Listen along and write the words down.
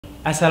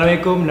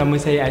Assalamualaikum, nama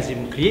saya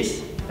Azim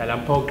Chris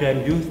dalam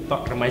program Youth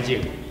Talk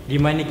Remaja, di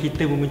mana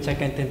kita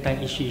membincangkan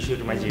tentang isu-isu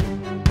remaja.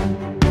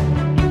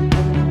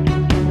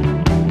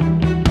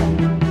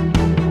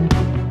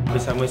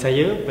 Bersama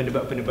saya,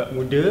 pendebat-pendebat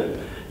muda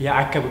yang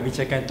akan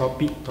membincangkan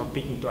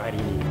topik-topik untuk hari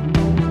ini.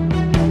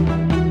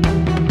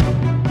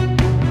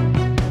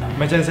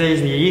 Macam saya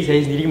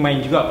sendiri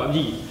main juga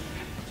PUBG.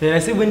 Saya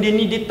rasa benda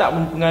ni dia tak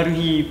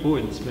mempengaruhi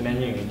pun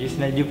sebenarnya. Dia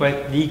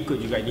ikut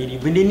juga diri.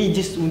 Benda ni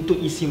just untuk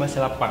isi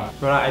masa lapang.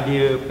 Korang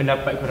ada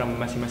pendapat korang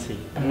masing-masing?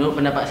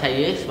 Menurut pendapat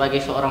saya, sebagai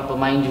seorang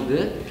pemain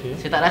juga,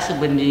 saya tak rasa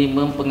benda ni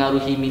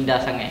mempengaruhi minda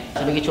sangat.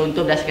 Sebagai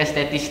contoh, berdasarkan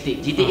statistik,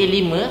 GTA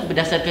 5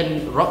 berdasarkan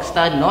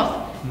Rockstar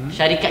North,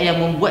 syarikat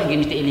yang membuat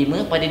game GTA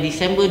 5, pada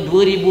Disember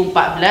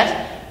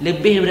 2014,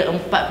 lebih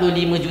daripada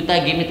 45 juta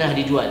game telah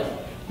dijual.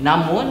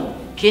 Namun,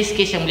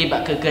 kes-kes yang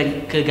melibatkan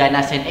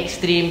keganasan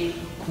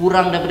ekstrim,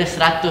 kurang daripada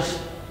 100,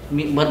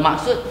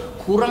 bermaksud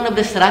kurang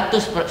daripada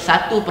 1%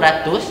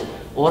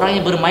 orang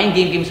yang bermain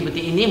game-game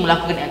seperti ini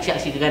melakukan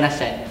aksi-aksi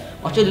keganasan.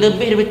 Maksud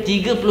lebih daripada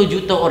 30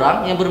 juta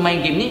orang yang bermain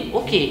game ni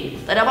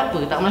okey, tak ada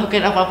apa-apa, tak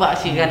melakukan apa-apa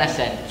aksi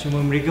keganasan.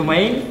 Cuma mereka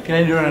main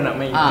kerana diorang nak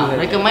main.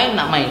 Mereka main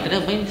nak main,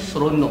 kerana main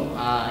seronok.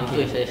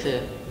 Itu saya rasa.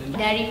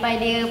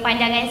 Daripada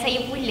pandangan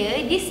saya pula,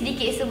 dia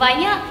sedikit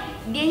sebanyak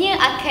dianya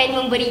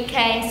akan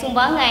memberikan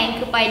sumbangan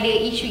kepada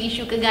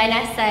isu-isu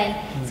keganasan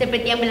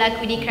seperti yang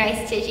berlaku di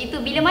Christchurch itu.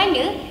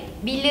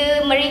 Bila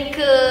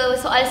mereka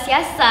soal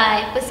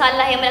siasat,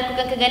 pesalah yang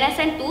melakukan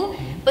keganasan tu,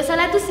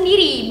 pesalah tu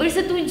sendiri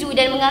bersetuju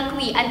dan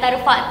mengakui antara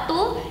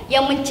faktor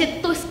yang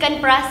mencetuskan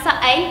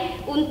perasaan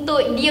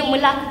untuk dia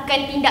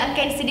melakukan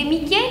tindakan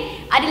sedemikian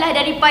adalah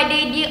daripada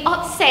dia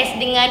obses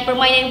dengan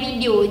permainan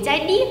video.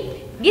 Jadi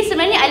dia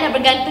sebenarnya adalah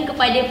bergantung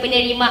kepada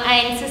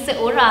penerimaan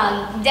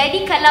seseorang.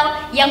 Jadi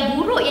kalau yang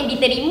buruk yang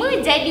diterima,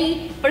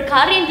 jadi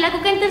perkara yang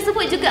dilakukan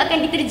tersebut juga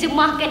akan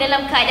diterjemahkan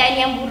dalam keadaan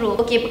yang buruk.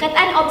 Okey,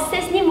 perkataan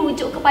obses ni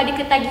merujuk kepada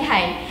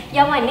ketagihan.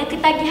 Yang mana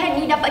ketagihan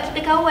ni dapat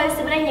kita kawal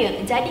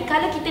sebenarnya. Jadi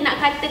kalau kita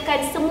nak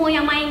katakan semua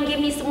yang main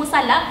game ni semua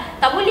salah,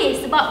 tak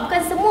boleh. Sebab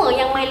bukan semua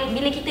yang main,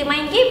 bila kita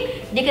main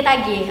game, dia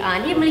ketagih.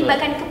 Dia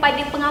melibatkan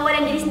kepada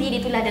pengawalan diri sendiri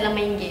itulah dalam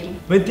main game.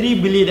 Menteri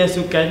Belia dan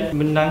Sukan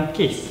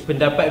menangkis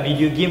pendapat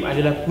video game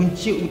adalah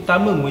punca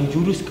utama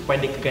menjurus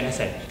kepada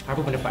keganasan.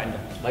 Apa pendapat anda?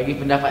 Bagi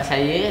pendapat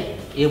saya,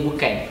 ia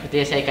bukan. Seperti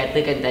yang saya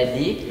katakan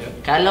tadi,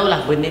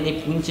 kalaulah benda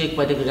ni punca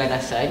kepada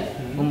keganasan,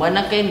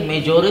 memandangkan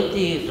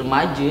majoriti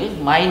remaja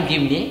main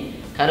game ni,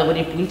 kalau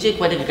benda ni punca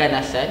kepada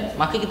keganasan,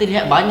 maka kita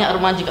lihat banyak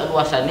remaja kat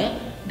luar sana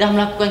dah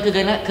melakukan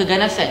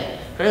keganasan.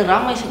 Kerana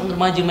ramai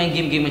remaja main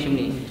game-game macam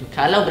ni.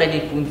 Kalau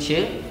berani punca,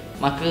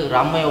 maka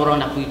ramai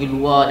orang nak pergi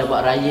keluar, dah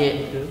buat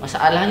riot.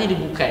 Masalahnya dia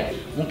bukan.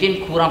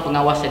 Mungkin kurang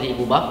pengawasan dari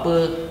ibu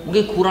bapa,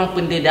 mungkin kurang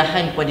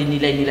pendedahan kepada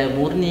nilai-nilai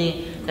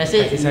murni,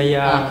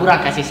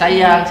 kurang kasih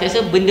sayang. Saya rasa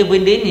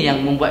benda-benda ni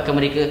yang membuatkan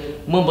mereka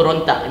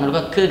memberontak,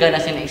 melakukan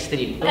keganasan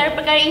ekstrim.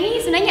 Perkara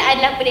ini sebenarnya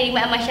adalah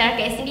penerimaan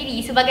masyarakat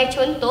sendiri. Sebagai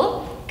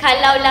contoh,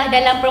 kalaulah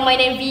dalam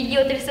permainan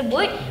video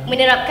tersebut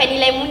menerapkan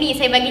nilai murni,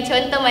 saya bagi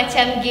contoh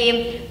macam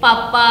game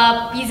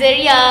Papa,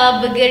 Pizzeria,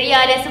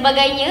 Burgeria dan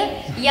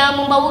sebagainya yang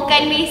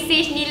membawakan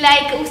mesej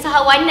nilai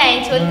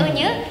keusahawanan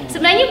contohnya,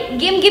 sebenarnya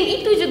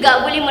game-game itu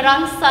juga boleh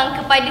merangsang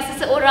kepada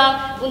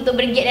seseorang untuk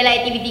bergiat dalam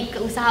aktiviti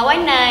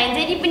keusahawanan.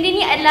 Jadi benda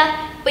ni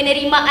adalah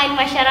penerimaan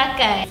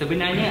masyarakat.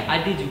 Sebenarnya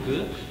ada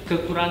juga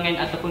kekurangan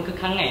ataupun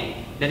kekangan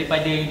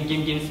daripada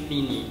game-game seperti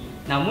ini.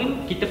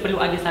 Namun, kita perlu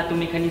ada satu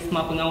mekanisme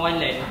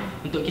pengawalan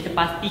untuk kita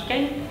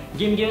pastikan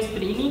game-game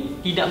seperti ini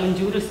tidak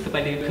menjurus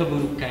kepada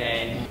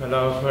keburukan.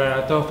 Kalau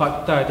korang tahu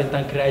fakta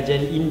tentang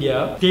kerajaan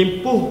India,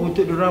 tempoh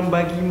untuk diorang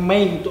bagi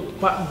main untuk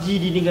PUBG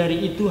di negara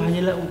itu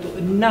hanyalah untuk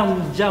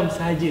 6 jam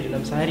sahaja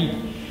dalam sehari.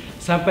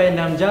 Sampai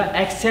 6 jam,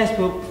 akses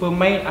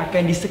pemain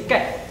akan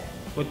disekat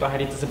untuk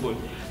hari tersebut.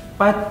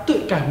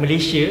 Patutkah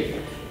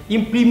Malaysia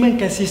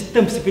implementkan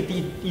sistem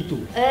seperti itu?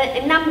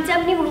 6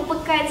 jam ni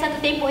merupakan satu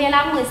tempoh yang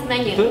lama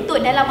sebenarnya. Betul? Untuk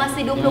dalam masa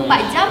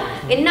 24 jam,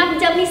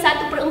 6 jam ni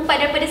 1/4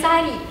 daripada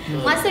sehari.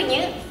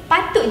 Maksudnya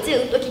patut je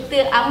untuk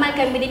kita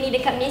amalkan benda ni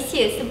dekat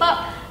Malaysia.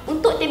 Sebab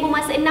untuk tempoh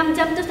masa 6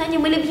 jam tu sebenarnya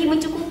melebihi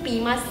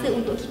mencukupi masa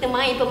untuk kita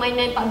main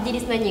permainan PUBG ni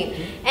sebenarnya.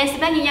 Dan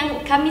sebenarnya yang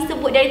kami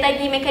sebut dari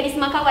tadi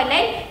mekanisme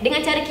kawalan,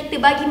 dengan cara kita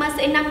bagi masa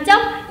 6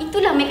 jam,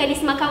 itulah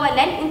mekanisme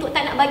kawalan untuk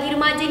tak nak bagi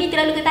remaja ni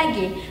terlalu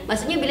ketagih.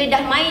 Maksudnya bila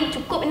dah main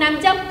cukup 6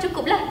 jam,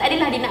 cukuplah. Tak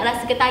adalah dia nak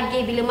rasa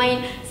ketagih bila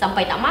main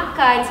sampai tak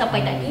makan, sampai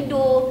tak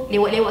tidur,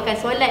 lewat-lewatkan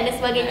solat dan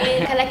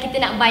sebagainya. Kalau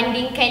kita nak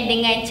bandingkan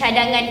dengan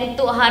cadangan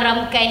untuk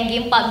haramkan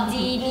game PUBG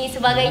ni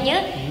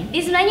sebagainya, dia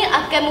sebenarnya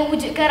akan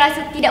mewujudkan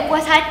rasa tidak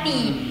puas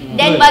hati.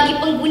 Dan bagi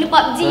pengguna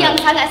PUBG yang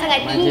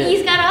sangat-sangat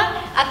tinggi sekarang,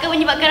 akan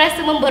menyebabkan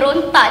rasa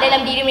memberontak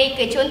dalam diri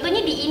mereka.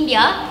 Contohnya di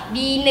India,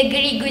 di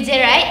negeri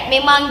Gujarat,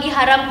 memang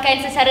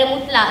diharamkan secara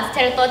mutlak,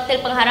 secara total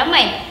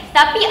pengharaman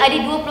tapi ada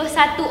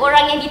 21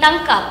 orang yang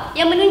ditangkap,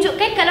 yang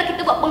menunjukkan kalau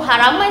kita buat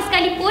pengharaman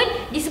sekalipun,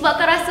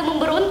 disebabkan rasa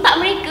memberontak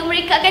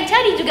mereka akan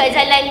cari juga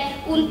jalan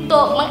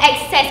untuk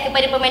mengakses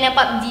kepada permainan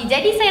PUBG.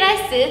 Jadi saya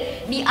rasa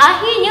di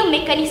akhirnya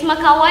mekanisme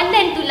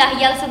kawalan itulah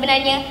yang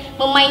sebenarnya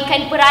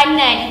memainkan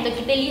peranan untuk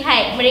kita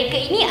lihat mereka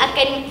ini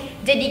akan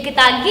jadi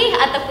ketagih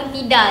ataupun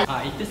tidak.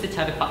 Itu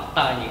secara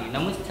faktanya.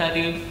 Namun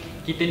secara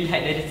kita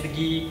lihat dari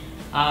segi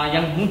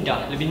yang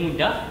lebih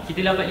mudah,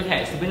 kita dapat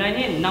lihat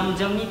sebenarnya 6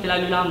 jam ni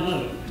terlalu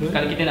lama.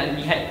 Kalau kita nak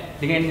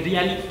lihat dengan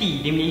realiti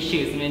di Malaysia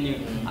sebenarnya,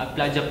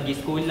 pelajar pergi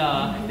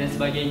sekolah dan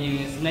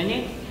sebagainya,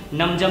 sebenarnya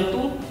 6 jam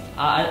tu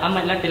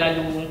amatlah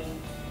terlalu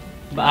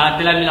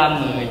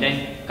lama.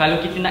 Dan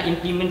kalau kita nak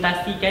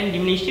implementasikan di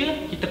Malaysia,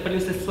 kita perlu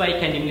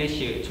sesuaikan di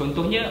Malaysia.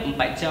 Contohnya 4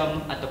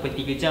 jam ataupun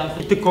 3 jam.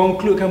 Kita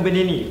concludekan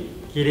benda ni,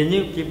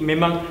 kiranya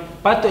memang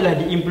patutlah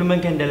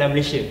diimplementkan dalam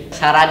Malaysia.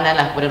 Saranan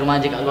lah kepada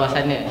remaja kat luar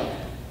sana,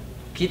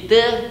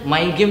 kita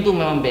main game tu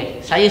memang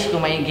best. Saya suka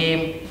main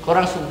game,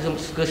 korang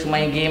suka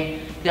main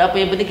game. Tapi apa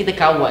yang penting kita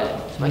kawal.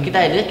 Sebab kita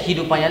ada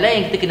kehidupan yang lain,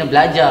 kita kena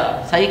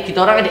belajar. Kita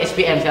orang ada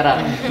SPM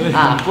sekarang.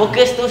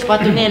 Fokus tu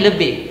sepatutnya yang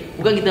lebih.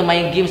 Bukan kita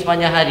main game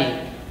sepanjang hari.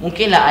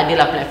 Mungkinlah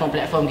adalah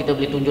platform-platform kita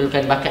boleh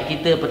tunjulkan bakat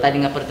kita,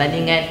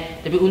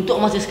 pertandingan-pertandingan. Tapi untuk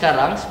masa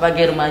sekarang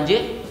sebagai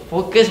remaja,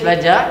 fokus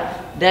belajar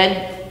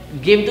dan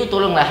game tu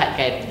tolonglah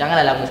hadkan.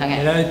 Janganlah lama sangat.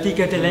 Dalam arti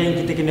kata lain,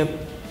 kita kena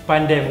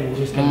pandai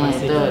menguruskan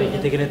masa kita.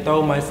 Kita kena tahu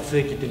masa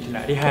kita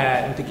nak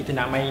rehat, untuk kita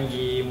nak main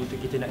game, untuk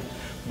kita nak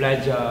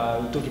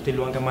belajar, untuk kita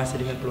luangkan masa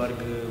dengan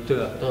keluarga.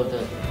 Betul tak?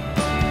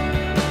 Betul.